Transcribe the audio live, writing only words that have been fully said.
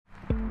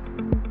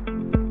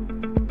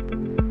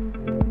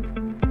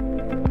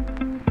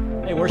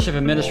worship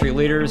and ministry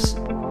leaders.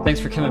 Thanks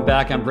for coming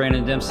back. I'm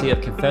Brandon Dempsey of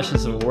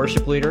Confessions of a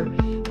Worship Leader,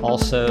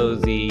 also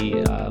the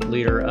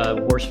leader of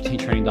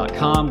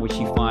worshipteamtraining.com, which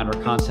you find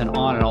our content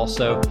on, and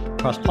also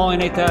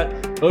cross-pollinate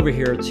that over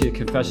here to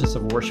Confessions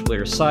of a Worship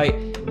Leader site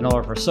and all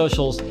of our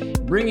socials,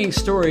 bringing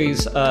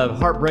stories of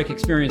heartbreak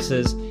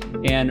experiences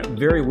and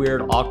very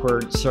weird,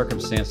 awkward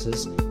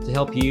circumstances to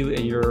help you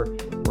in your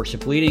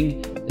worship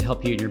leading, to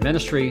help you in your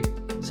ministry.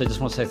 So I just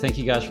want to say thank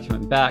you guys for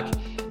coming back.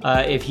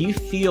 If you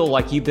feel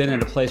like you've been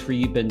in a place where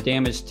you've been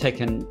damaged,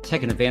 taken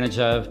advantage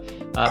of,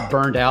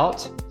 burned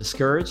out,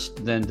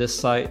 discouraged, then this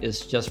site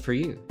is just for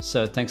you.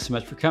 So thanks so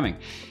much for coming.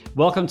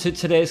 Welcome to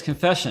today's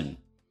confession.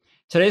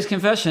 Today's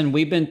confession,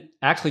 we've been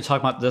actually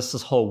talking about this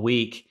whole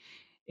week,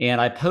 and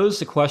I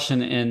posed a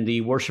question in the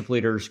worship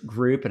leaders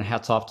group, and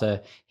hats off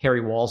to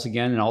Harry Walls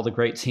again and all the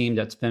great team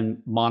that's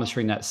been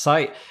monitoring that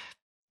site.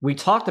 We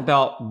talked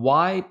about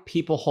why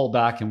people hold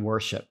back in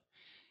worship.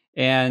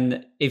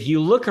 And if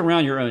you look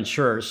around your own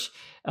church,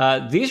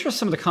 these are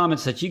some of the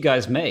comments that you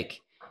guys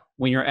make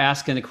when you're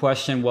asking the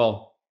question,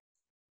 well,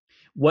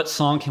 what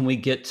song can we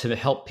get to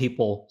help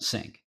people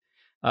sing?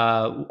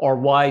 Or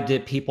why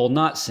did people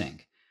not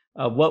sing?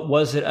 What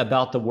was it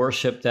about the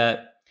worship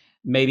that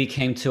maybe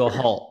came to a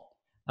halt?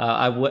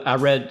 I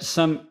read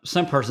some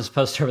person's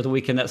post over the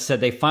weekend that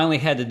said they finally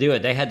had to do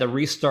it. They had to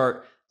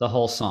restart the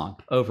whole song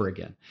over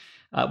again.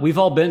 We've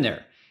all been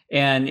there.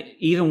 And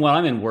even when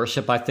I'm in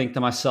worship, I think to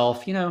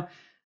myself,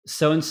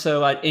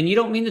 so-and-so, and you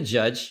don't mean to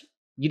judge,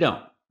 you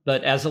don't.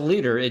 But as a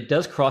leader, it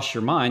does cross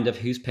your mind of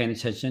who's paying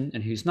attention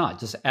and who's not.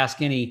 Just ask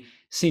any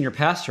senior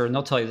pastor and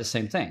they'll tell you the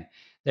same thing.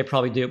 They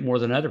probably do it more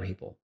than other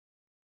people.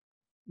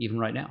 Even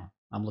right now,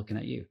 I'm looking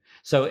at you.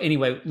 So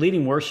anyway,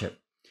 leading worship,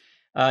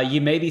 you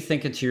may be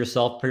thinking to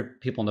yourself,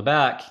 people in the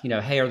back,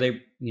 hey, are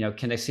they,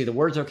 can they see the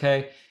words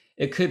okay?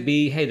 It could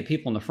be, hey, the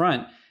people in the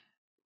front,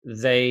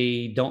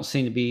 they don't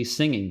seem to be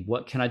singing.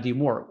 What can I do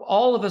more?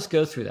 All of us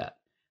go through that.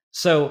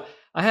 So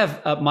I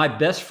have my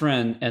best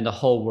friend in the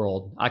whole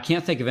world. I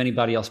can't think of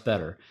anybody else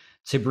better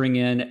to bring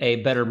in a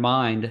better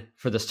mind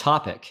for this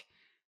topic.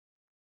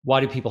 Why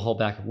do people hold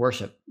back in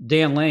worship?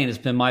 Dan Lane has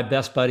been my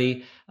best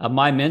buddy,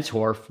 my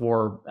mentor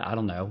for,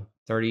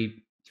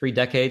 33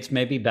 decades,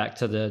 maybe back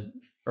to the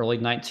early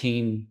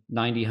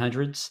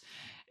 1990s.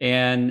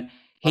 And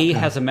he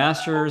has a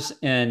master's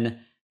in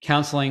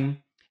counseling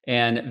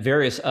and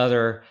various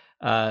other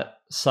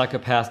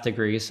psychopath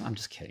degrees. I'm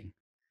just kidding.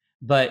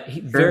 But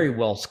very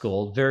well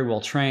schooled, very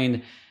well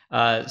trained.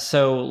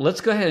 So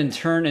let's go ahead and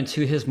turn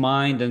into his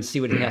mind and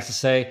see what he has to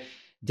say.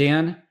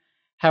 Dan,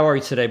 how are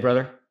you today,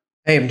 brother?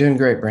 Hey, I'm doing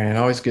great, Brandon.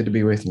 Always good to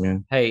be with you,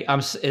 man. Hey,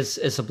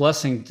 it's a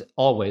blessing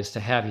always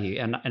to have you.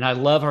 And I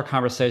love our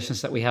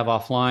conversations that we have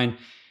offline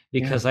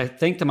because I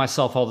think to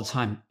myself all the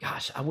time,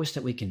 gosh, I wish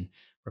that we can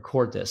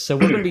record this. So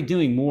we're going to be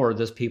doing more of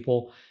this,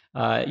 people.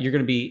 You're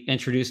going to be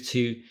introduced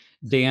to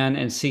Dan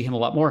and see him a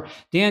lot more.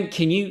 Dan,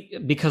 can you,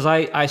 because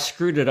I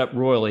screwed it up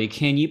royally,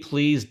 can you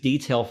please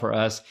detail for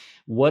us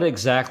what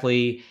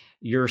exactly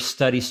your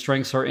study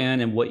strengths are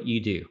in and what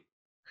you do?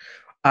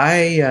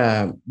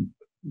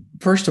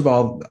 First of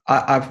all,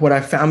 what I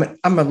found,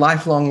 I'm a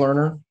lifelong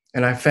learner,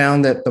 and I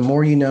found that the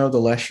more you know, the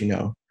less you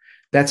know.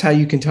 That's how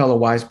you can tell a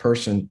wise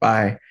person,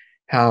 by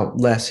how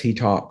less he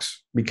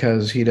talks,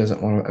 because he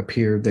doesn't want to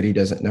appear that he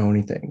doesn't know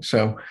anything.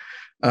 So,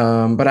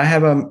 but I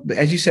have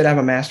as you said, I have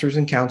a master's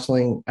in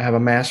counseling. I have a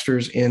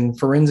master's in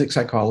forensic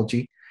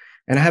psychology,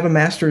 and I have a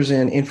master's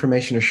in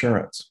information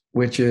assurance,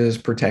 which is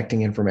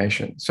protecting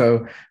information.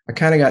 So I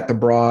kind of got the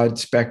broad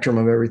spectrum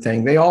of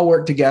everything. They all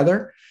work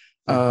together,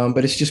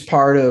 but it's just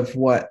part of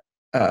what,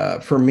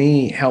 for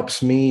me,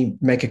 helps me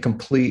make a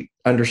complete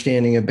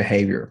understanding of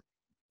behavior.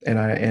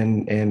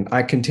 And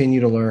I continue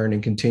to learn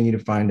and continue to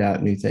find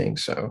out new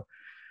things. So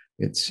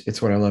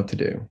it's what I love to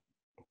do.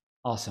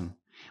 Awesome.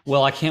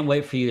 Well, I can't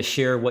wait for you to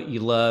share what you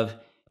love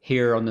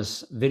here on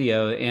this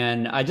video.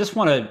 And I just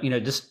want to,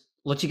 just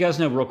let you guys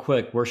know real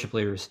quick, worship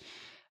leaders.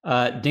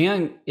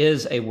 Dan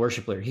is a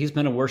worship leader. He's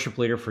been a worship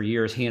leader for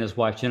years, he and his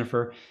wife,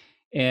 Jennifer,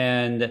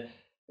 and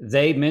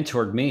they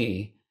mentored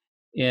me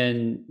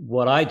in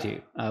what I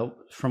do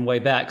from way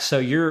back. So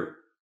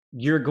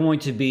you're going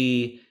to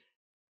be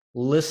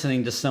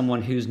listening to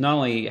someone who's not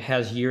only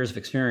has years of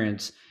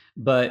experience,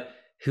 but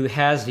who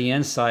has the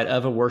insight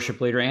of a worship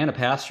leader and a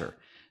pastor.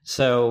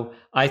 So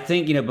I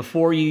think,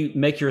 before you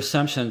make your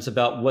assumptions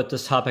about what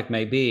this topic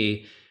may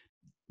be,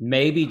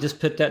 maybe just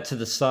put that to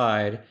the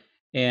side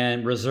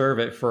and reserve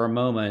it for a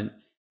moment.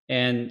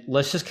 And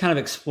let's just kind of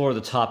explore the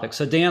topic.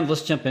 So Dan,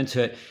 let's jump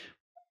into it.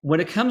 When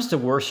it comes to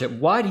worship,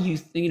 why do you,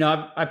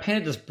 I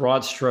painted this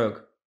broad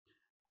stroke,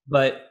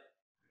 but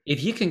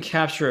if you can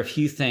capture a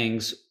few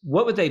things,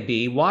 what would they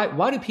be?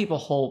 Why do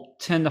people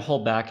tend to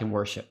hold back in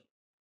worship?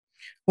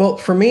 Well,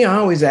 for me, I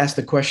always ask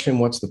the question,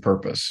 what's the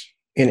purpose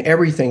in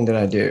everything that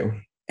I do?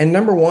 And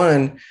number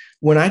one,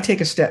 when I take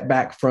a step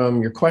back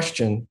from your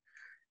question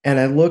and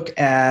I look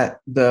at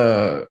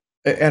the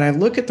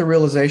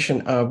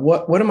realization of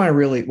what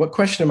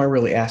question am I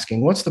really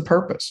asking? What's the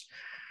purpose?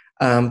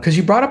 Because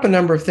you brought up a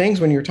number of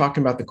things when you were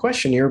talking about the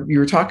question. You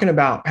were talking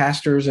about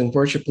pastors and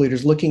worship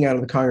leaders looking out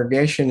of the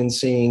congregation and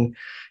seeing,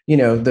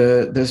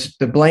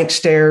 the blank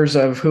stares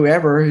of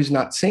whoever who's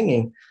not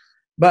singing.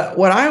 But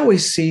what I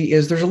always see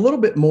is there's a little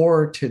bit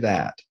more to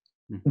that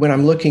when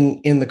I'm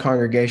looking in the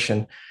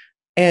congregation.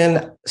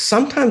 And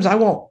sometimes I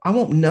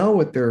won't know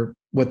what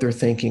they're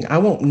thinking. I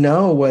won't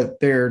know what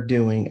they're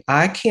doing.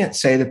 I can't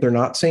say that they're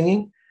not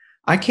singing.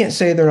 I can't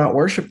say they're not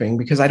worshiping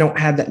because I don't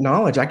have that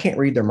knowledge. I can't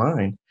read their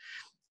mind.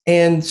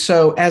 And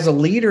so as a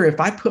leader, if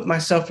I put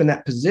myself in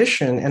that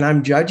position and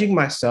I'm judging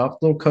myself,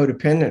 a little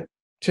codependent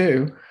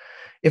too,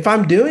 if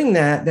I'm doing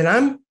that,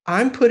 then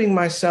I'm putting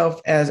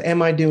myself as,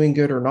 am I doing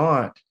good or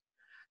not,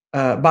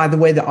 by the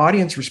way the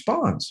audience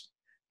responds.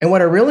 And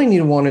what I really need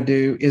to want to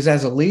do is,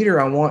 as a leader,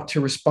 I want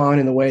to respond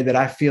in the way that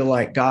I feel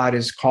like God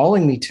is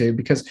calling me to,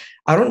 because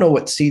I don't know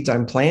what seeds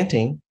I'm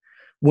planting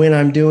when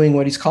I'm doing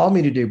what he's called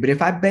me to do. But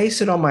if I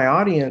base it on my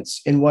audience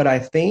and what I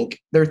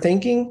think they're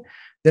thinking,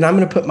 then I'm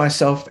going to put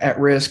myself at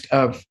risk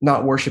of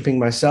not worshiping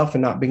myself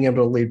and not being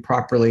able to lead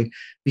properly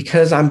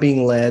because I'm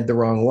being led the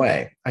wrong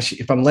way.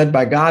 If I'm led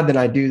by God, then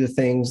I do the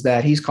things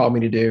that he's called me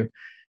to do.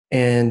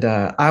 And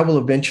I will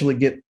eventually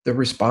get the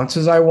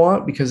responses I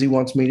want because he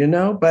wants me to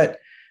know. But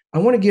I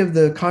want to give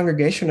the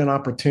congregation an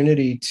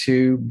opportunity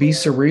to be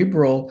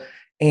cerebral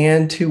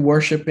and to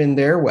worship in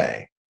their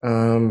way.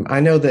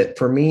 I know that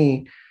for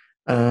me,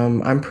 I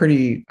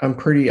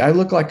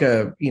look like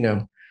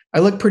I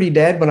look pretty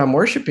dead when I'm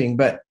worshiping,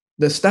 but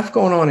the stuff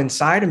going on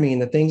inside of me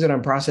and the things that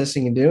I'm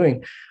processing and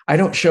doing, I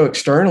don't show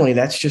externally.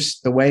 That's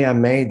just the way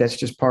I'm made. That's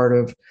just part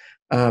of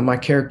my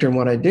character and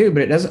what I do,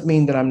 but it doesn't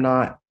mean that I'm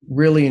not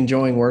really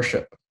enjoying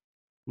worship.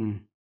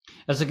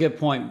 That's a good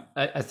point.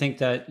 I think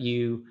that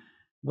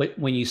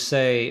when you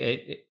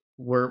say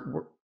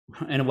we're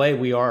in a way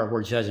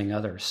we're judging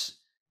others,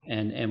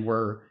 and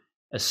we're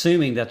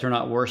assuming that they're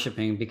not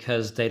worshiping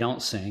because they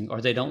don't sing or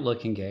they don't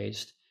look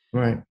engaged.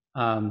 Right.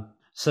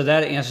 So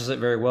that answers it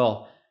very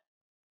well.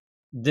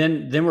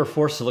 Then we're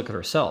forced to look at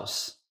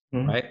ourselves,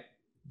 right?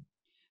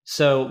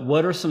 So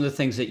what are some of the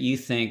things that you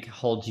think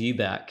hold you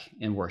back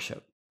in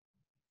worship?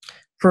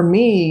 For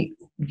me,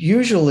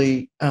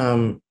 usually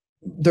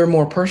they're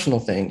more personal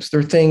things.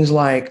 They're things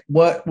like,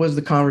 what was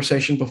the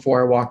conversation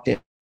before I walked in?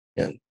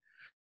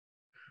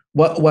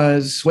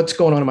 What's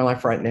going on in my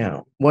life right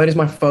now? What is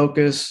my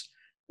focus?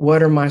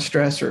 What are my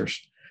stressors?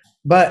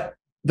 But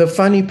the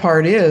funny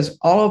part is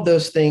all of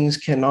those things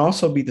can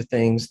also be the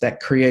things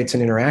that creates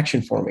an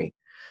interaction for me.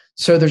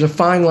 So there's a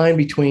fine line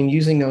between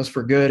using those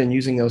for good and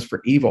using those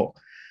for evil.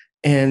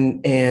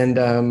 And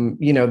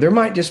there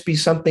might just be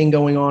something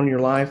going on in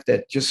your life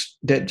that just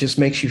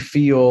makes you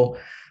feel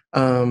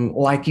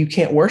like you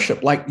can't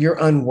worship, like you're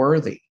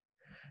unworthy.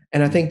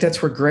 And I think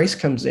that's where grace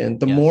comes in.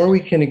 The more we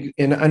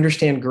can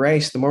understand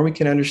grace, the more we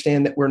can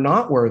understand that we're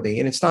not worthy.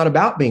 And it's not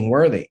about being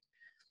worthy.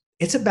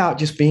 It's about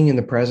just being in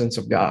the presence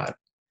of God.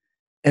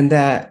 And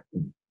that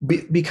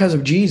because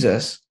of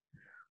Jesus,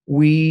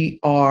 we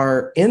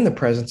are in the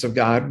presence of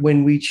God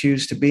when we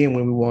choose to be and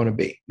when we want to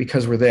be,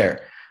 because we're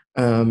there.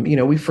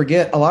 We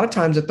forget a lot of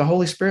times that the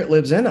Holy Spirit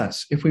lives in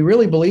us. If we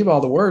really believe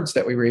all the words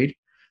that we read,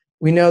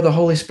 we know the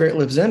Holy Spirit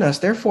lives in us.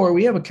 Therefore,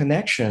 we have a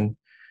connection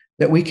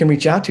that we can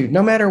reach out to.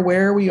 No matter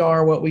where we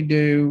are, what we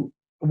do,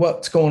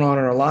 what's going on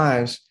in our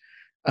lives,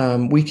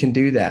 we can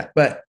do that.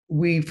 But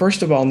we,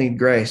 first of all, need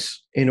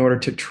grace in order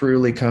to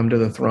truly come to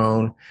the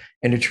throne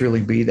and to truly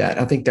be that.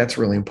 I think that's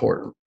really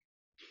important.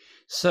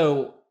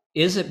 So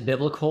is it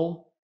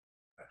biblical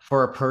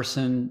for a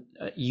person,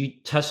 you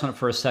touched on it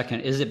for a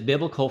second, is it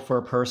biblical for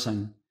a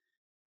person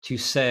to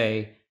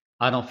say,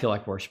 I don't feel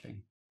like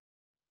worshiping?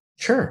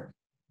 Sure.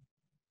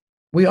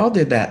 We all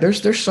did that.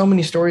 There's so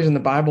many stories in the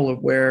Bible of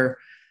where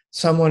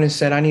someone has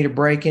said, I need a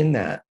break in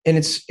that. And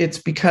it's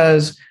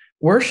because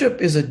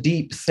worship is a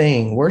deep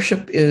thing.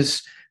 Worship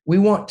is, we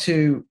want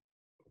to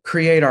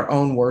create our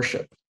own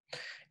worship.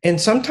 And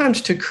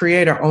sometimes to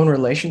create our own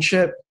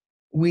relationship,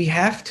 we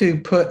have to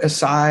put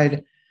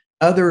aside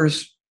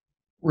others'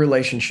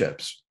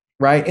 relationships,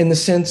 right? In the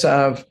sense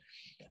of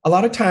a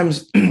lot of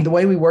times the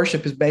way we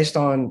worship is based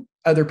on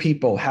other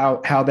people,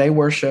 how they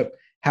worship,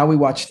 how we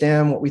watch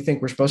them, what we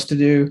think we're supposed to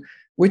do,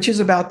 which is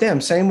about them.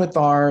 Same with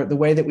the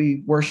way that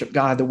we worship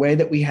God, the way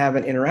that we have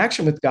an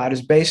interaction with God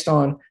is based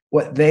on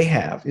what they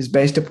have, is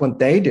based upon what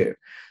they do.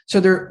 So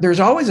there's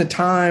always a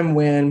time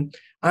when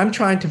I'm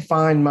trying to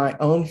find my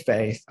own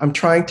faith. I'm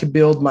trying to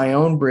build my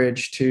own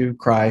bridge to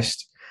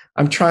Christ.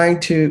 I'm trying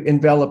to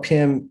envelop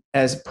him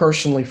as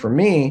personally for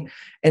me.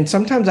 And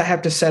sometimes I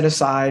have to set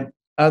aside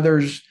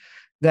others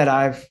that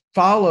I've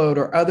followed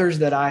or others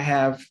that I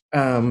have,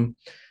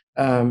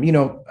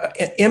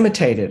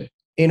 imitated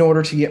in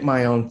order to get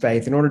my own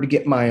faith, in order to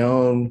get my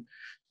own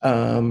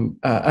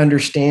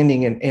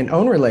understanding and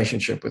own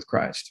relationship with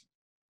Christ.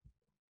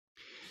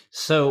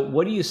 So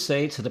what do you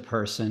say to the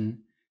person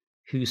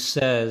who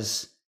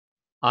says,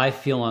 I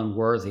feel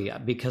unworthy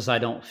because I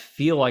don't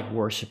feel like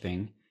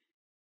worshiping?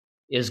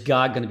 Is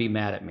God going to be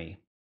mad at me?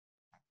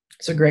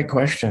 It's a great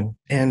question.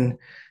 And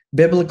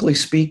biblically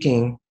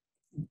speaking,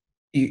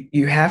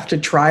 you have to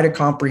try to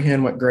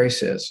comprehend what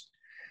grace is.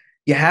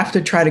 You have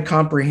to try to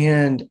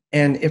comprehend.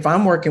 And if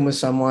I'm working with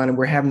someone and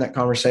we're having that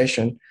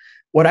conversation,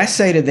 what I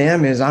say to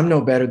them is, I'm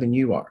no better than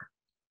you are.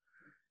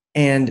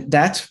 And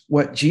that's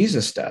what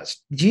Jesus does.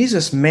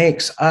 Jesus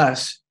makes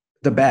us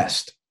the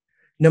best,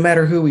 no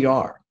matter who we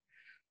are.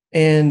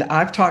 And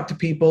I've talked to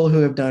people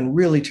who have done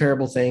really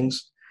terrible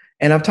things.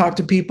 And I've talked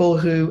to people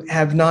who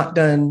have not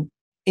done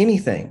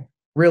anything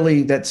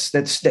really that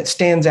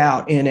stands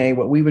out in a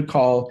what we would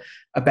call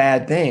a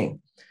bad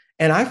thing.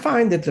 And I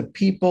find that the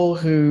people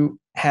who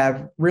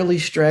have really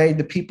strayed,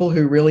 the people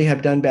who really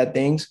have done bad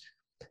things,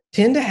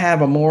 tend to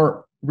have a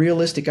more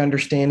realistic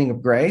understanding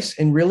of grace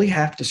and really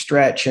have to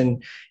stretch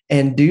and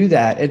do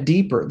that at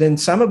deeper than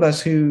some of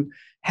us who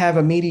have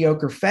a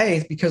mediocre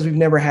faith because we've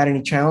never had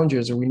any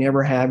challenges or we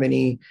never have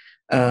any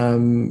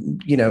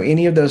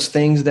any of those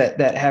things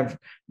that have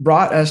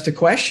brought us to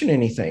question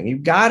anything.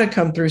 You've got to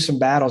come through some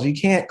battles. You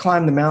can't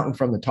climb the mountain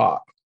from the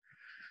top.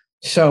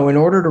 So in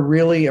order to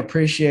really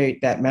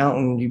appreciate that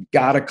mountain, you've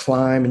got to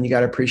climb and you got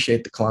to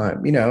appreciate the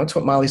climb. It's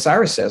what Miley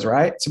Cyrus says,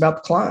 right? It's about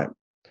the climb.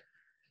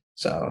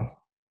 So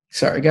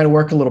sorry, you got to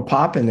work a little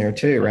pop in there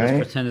too, right?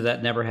 Just pretend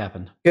that never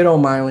happened. Good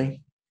old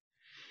Miley.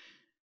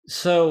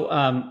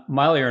 So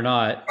Miley or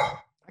not,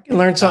 I can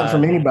learn something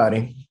from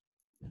anybody.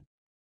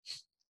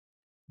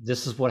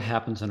 This is what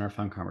happens in our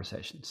phone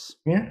conversations.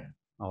 Yeah.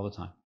 All the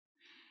time.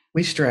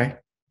 We stray.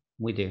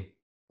 We do.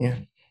 Yeah.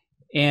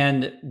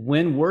 And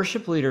when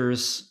worship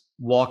leaders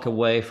walk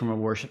away from a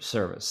worship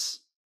service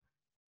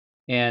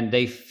and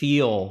they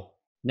feel,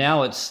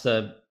 now we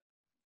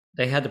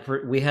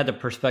had the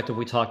perspective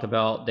we talked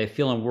about, they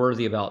feel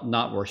unworthy about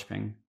not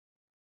worshiping.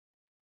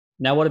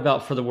 Now, what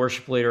about for the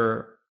worship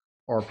leader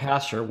or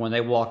pastor when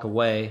they walk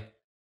away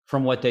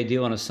from what they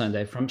do on a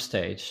Sunday from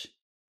stage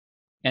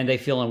and they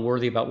feel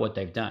unworthy about what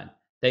they've done?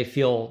 They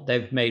feel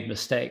they've made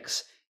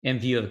mistakes in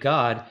view of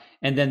God,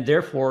 and then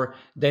therefore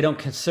they don't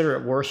consider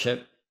it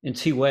worship in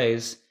two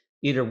ways.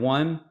 Either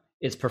one,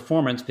 it's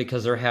performance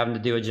because they're having to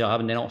do a job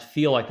and they don't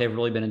feel like they've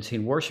really been in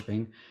tune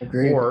worshiping.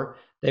 Agreed. Or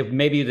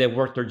they've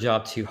worked their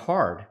job too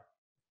hard.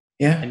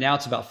 Yeah. And now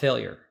it's about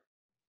failure.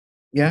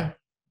 Yeah.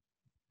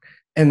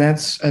 And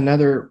that's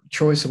another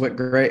choice of what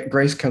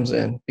grace comes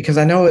in, because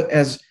I know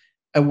as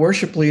a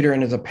worship leader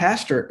and as a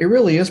pastor, it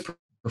really is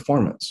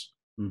performance.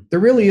 There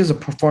really is a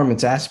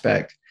performance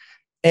aspect.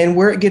 And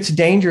where it gets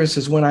dangerous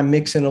is when I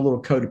mix in a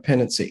little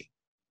codependency,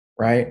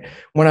 right?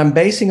 When I'm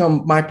basing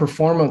on my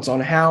performance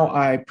on how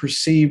I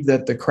perceive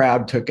that the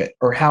crowd took it,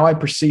 or how I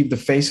perceive the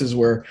faces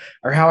were,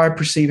 or how I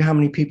perceive how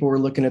many people were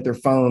looking at their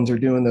phones or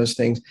doing those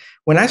things.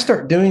 When I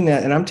start doing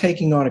that and I'm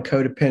taking on a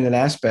codependent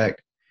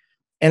aspect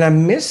and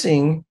I'm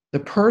missing the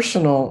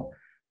personal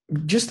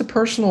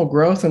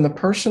growth and the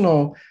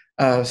personal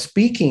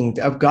speaking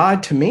of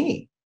God to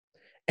me,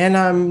 and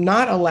I'm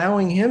not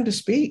allowing him to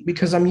speak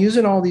because I'm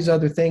using all these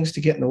other things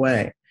to get in the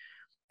way.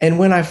 And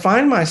when I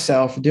find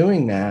myself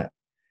doing that,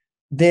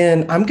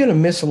 then I'm going to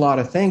miss a lot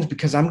of things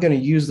because I'm going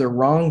to use the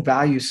wrong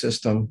value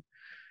system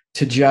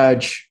to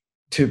judge,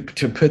 to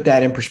put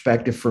that in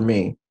perspective for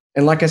me.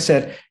 And like I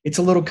said, it's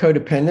a little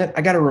codependent.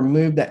 I got to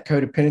remove that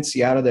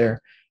codependency out of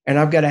there. And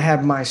I've got to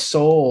have my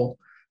soul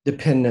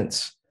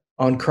dependence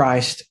on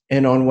Christ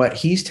and on what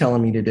he's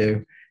telling me to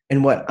do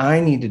and what I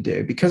need to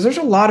do. Because there's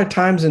a lot of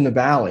times in the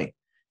valley,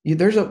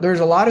 there's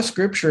a lot of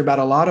scripture about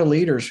a lot of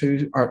leaders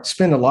who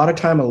spend a lot of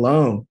time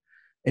alone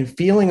and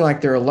feeling like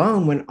they're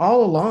alone when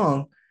all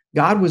along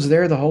God was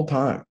there the whole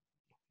time.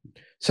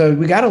 So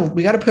we got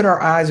to put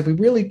our eyes, if we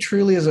really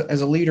truly as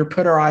a leader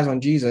put our eyes on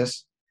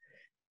Jesus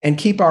and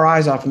keep our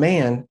eyes off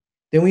man,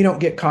 then we don't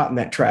get caught in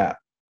that trap.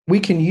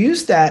 We can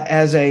use that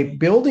as a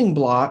building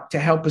block to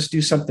help us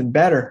do something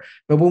better.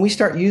 But when we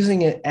start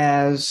using it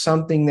as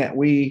something that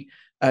we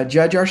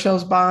judge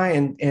ourselves by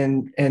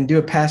and do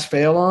a pass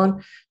fail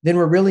on, then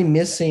we're really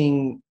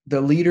missing the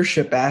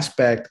leadership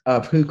aspect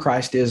of who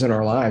Christ is in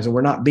our lives. And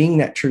we're not being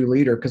that true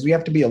leader because we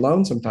have to be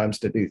alone sometimes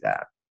to do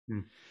that.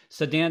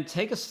 So Dan,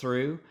 take us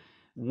through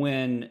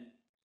when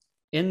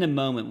in the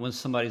moment when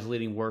somebody's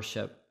leading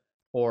worship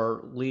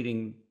or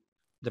leading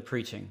the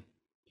preaching,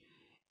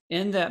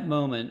 in that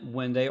moment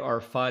when they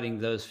are fighting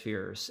those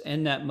fears,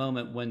 in that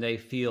moment when they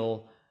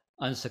feel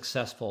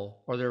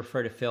unsuccessful or they're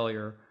afraid of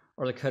failure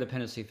or the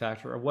codependency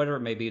factor or whatever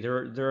it may be,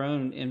 their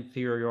own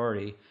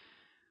inferiority,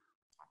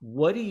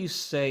 what do you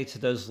say to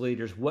those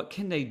leaders? What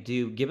can they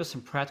do? Give us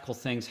some practical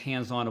things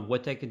hands-on of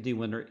what they can do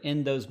when they're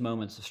in those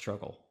moments of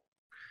struggle.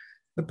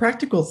 The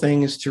practical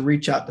thing is to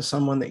reach out to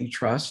someone that you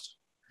trust.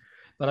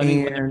 But I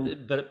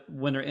mean, but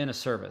when they're in a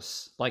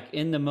service, like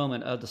in the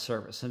moment of the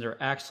service and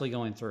they're actually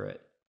going through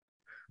it,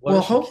 what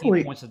are some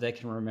key points that they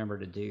can remember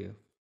to do?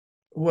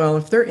 Well,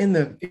 if they're in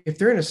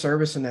a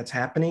service and that's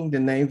happening,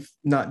 then they've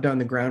not done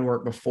the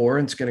groundwork before,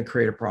 and it's going to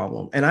create a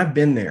problem. And I've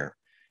been there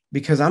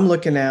because I'm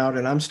looking out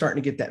and I'm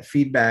starting to get that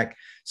feedback.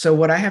 So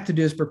what I have to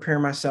do is prepare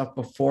myself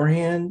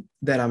beforehand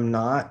that I'm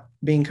not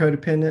being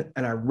codependent,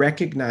 and I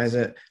recognize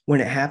it when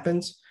it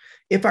happens.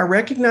 If I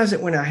recognize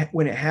it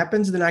when it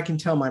happens, then I can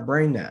tell my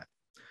brain that.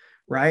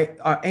 right?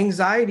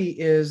 Anxiety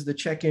is the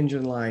check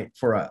engine light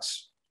for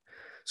us.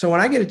 So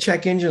when I get a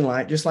check engine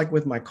light, just like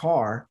with my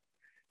car,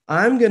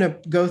 I'm going to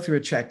go through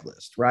a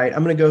checklist, right?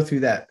 I'm going to go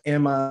through that.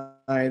 Am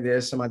I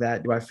this? Am I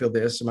that? Do I feel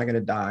this? Am I going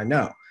to die?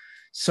 No.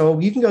 So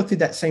you can go through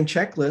that same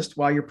checklist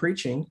while you're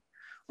preaching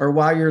or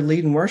while you're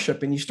leading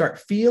worship, and you start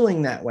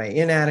feeling that way,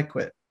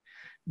 inadequate.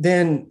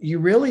 Then you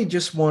really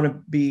just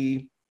want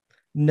to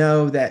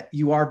know that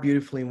you are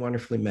beautifully and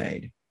wonderfully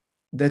made,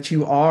 that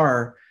you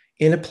are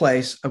in a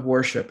place of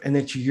worship, and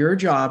it's your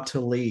job to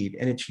lead,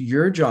 and it's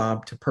your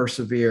job to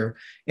persevere,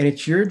 and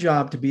it's your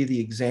job to be the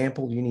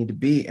example you need to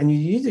be. And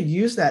you need to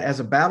use that as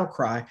a battle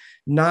cry,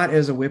 not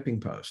as a whipping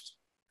post.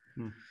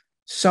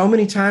 So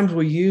many times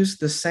we use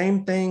the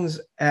same things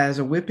as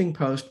a whipping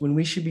post when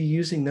we should be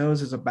using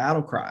those as a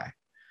battle cry.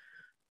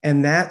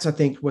 And that's, I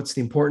think, what's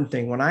the important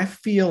thing. When I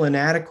feel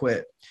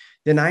inadequate,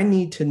 then I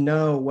need to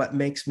know what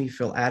makes me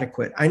feel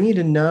adequate. I need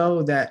to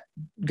know that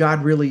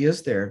God really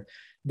is there,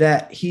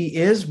 that he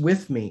is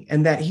with me,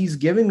 and that he's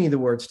giving me the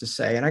words to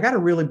say. And I got to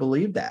really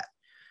believe that.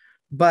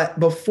 But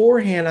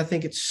beforehand, I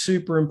think it's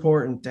super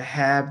important to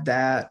have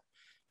that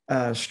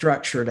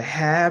structure, to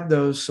have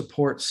those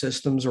support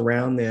systems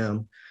around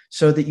them,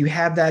 so that you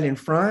have that in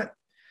front,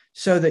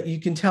 so that you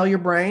can tell your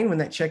brain when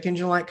that check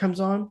engine light comes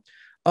on,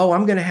 oh,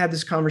 I'm going to have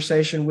this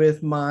conversation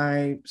with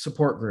my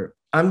support group.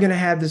 I'm going to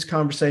have this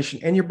conversation.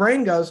 And your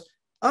brain goes,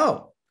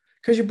 oh,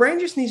 because your brain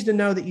just needs to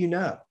know that you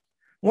know.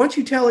 Once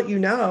you tell it you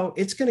know,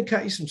 it's going to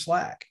cut you some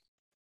slack.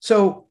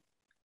 So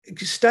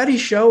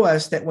studies show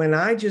us that when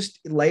I just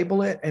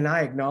label it and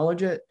I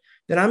acknowledge it,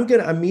 then I'm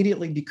going to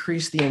immediately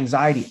decrease the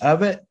anxiety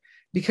of it,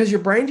 because your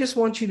brain just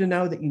wants you to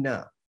know that you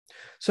know.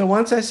 So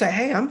once I say,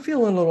 hey, I'm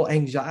feeling a little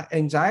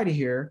anxiety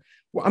here,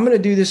 well, I'm going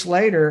to do this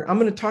later. I'm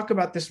going to talk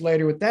about this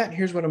later with that.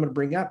 Here's what I'm going to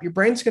bring up. Your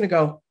brain's going to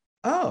go,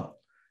 oh,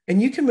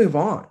 and you can move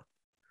on.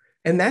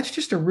 And that's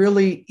just a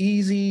really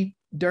easy,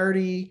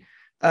 dirty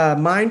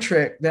mind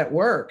trick that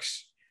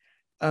works,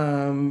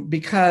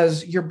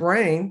 because your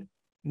brain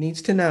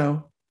needs to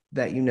know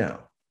that you know.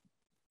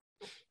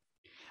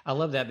 I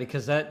love that,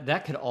 because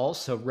that could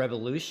also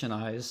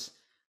revolutionize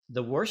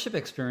the worship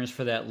experience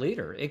for that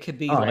leader. It could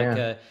be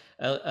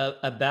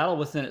a battle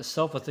within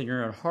itself, within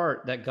your own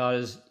heart, that God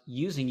is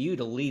using you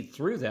to lead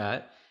through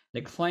that,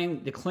 to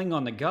cling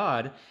on to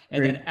God,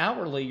 and then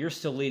outwardly you're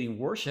still leading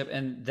worship,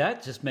 and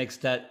that just makes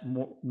that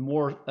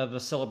more of a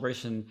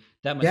celebration,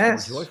 that much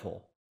more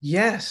joyful.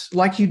 Yes,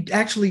 like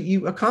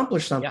you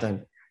accomplished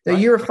something, that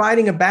you were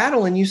fighting a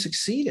battle and you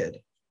succeeded.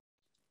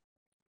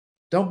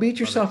 Don't beat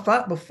yourself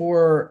up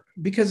before,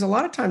 because a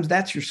lot of times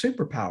that's your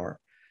superpower.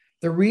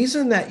 The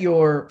reason that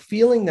you're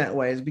feeling that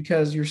way is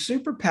because your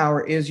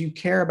superpower is you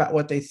care about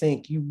what they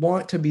think. You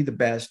want to be the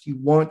best. You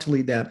want to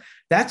lead them.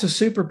 That's a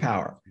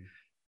superpower.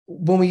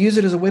 When we use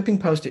it as a whipping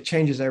post, it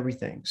changes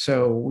everything.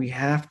 So we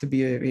have to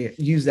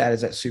use that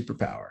as that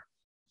superpower.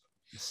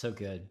 So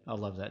good. I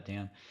love that,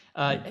 Dan.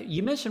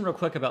 You mentioned real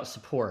quick about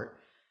support.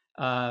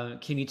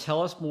 Can you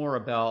tell us more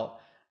about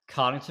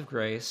Cognitive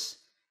Grace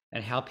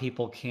and how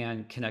people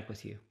can connect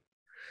with you?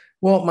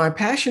 Well, my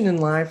passion in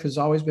life has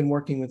always been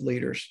working with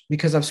leaders,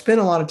 because I've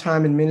spent a lot of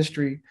time in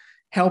ministry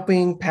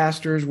helping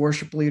pastors,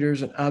 worship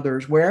leaders, and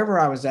others wherever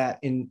I was at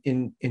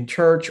in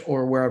church,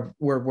 or where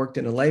I've worked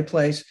in a lay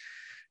place,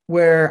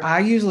 where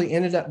I usually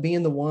ended up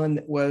being the one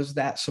that was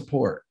that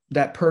support,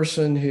 that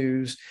person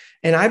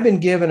and I've been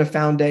given a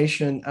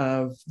foundation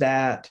of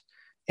that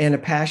and a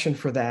passion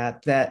for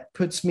that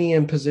puts me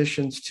in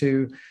positions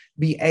to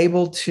be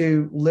able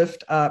to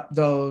lift up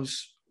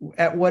those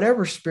at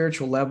whatever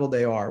spiritual level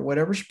they are,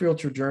 whatever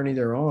spiritual journey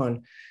they're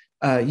on,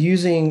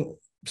 using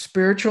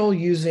spiritual,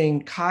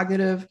 using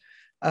cognitive,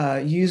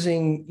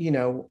 using,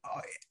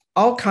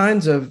 all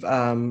kinds of,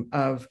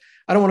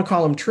 I don't want to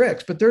call them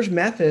tricks, but there's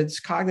methods,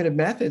 cognitive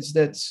methods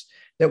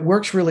that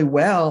works really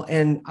well.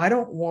 And I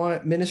don't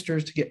want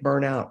ministers to get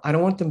burnt out. I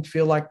don't want them to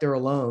feel like they're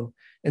alone.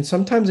 And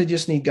sometimes they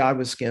just need God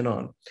with skin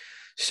on.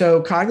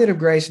 So Cognitive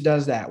Grace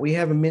does that. We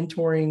have a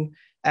mentoring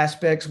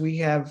aspects. We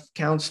have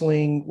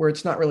counseling where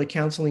it's not really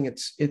counseling,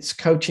 it's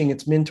coaching,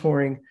 it's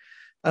mentoring.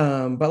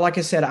 But like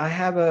I said, I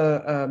have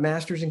a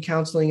master's in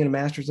counseling and a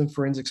master's in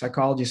forensic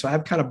psychology. So I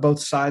have kind of both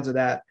sides of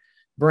that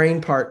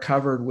brain part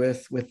covered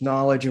with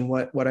knowledge and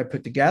what I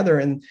put together.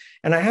 And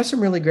I have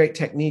some really great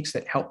techniques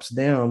that helps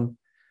them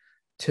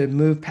to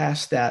move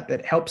past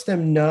that helps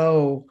them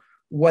know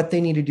what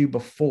they need to do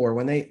before,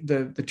 when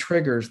the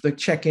triggers, the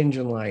check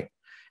engine light,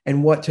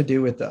 and what to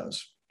do with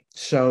those.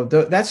 So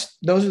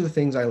those are the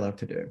things I love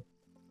to do.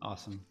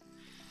 Awesome.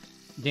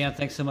 Dan,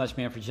 thanks so much,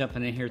 man, for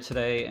jumping in here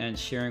today and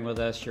sharing with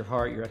us your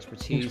heart, your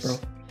expertise,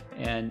 thanks,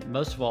 and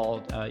most of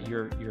all,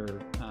 your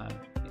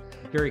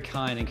very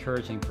kind,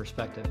 encouraging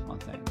perspective on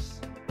things.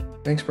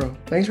 Thanks, bro.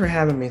 Thanks for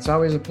having me. It's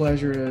always a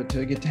pleasure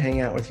to get to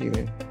hang out with you,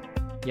 man.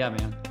 Yeah,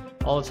 man.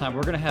 All the time.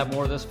 We're going to have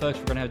more of this, folks.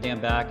 We're going to have Dan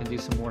back and do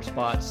some more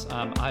spots.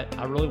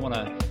 I really want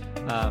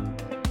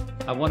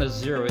to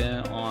zero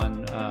in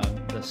on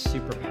the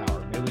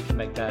superpower. Maybe we can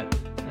make that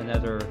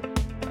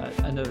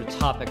another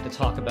topic to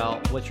talk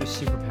about. What's your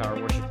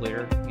superpower, worship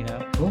leader?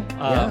 Cool.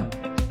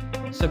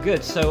 So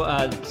good.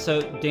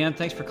 So Dan,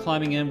 thanks for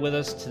climbing in with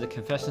us to the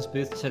confessions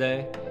booth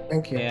today.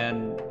 Thank you.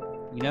 And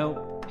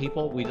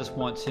people, we just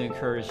want to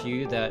encourage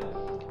you that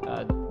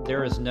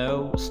there is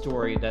no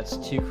story that's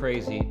too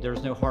crazy.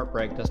 There's no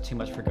heartbreak that's too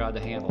much for God to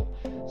handle.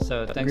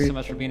 So thanks so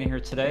much for being here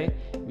today.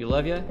 We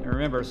love you. And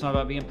remember, it's not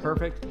about being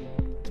perfect.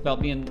 It's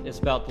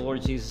about the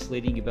Lord Jesus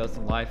leading you both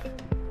in life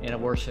and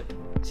in worship.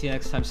 See you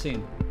next time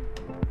soon.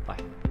 Bye.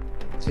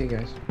 See you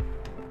guys.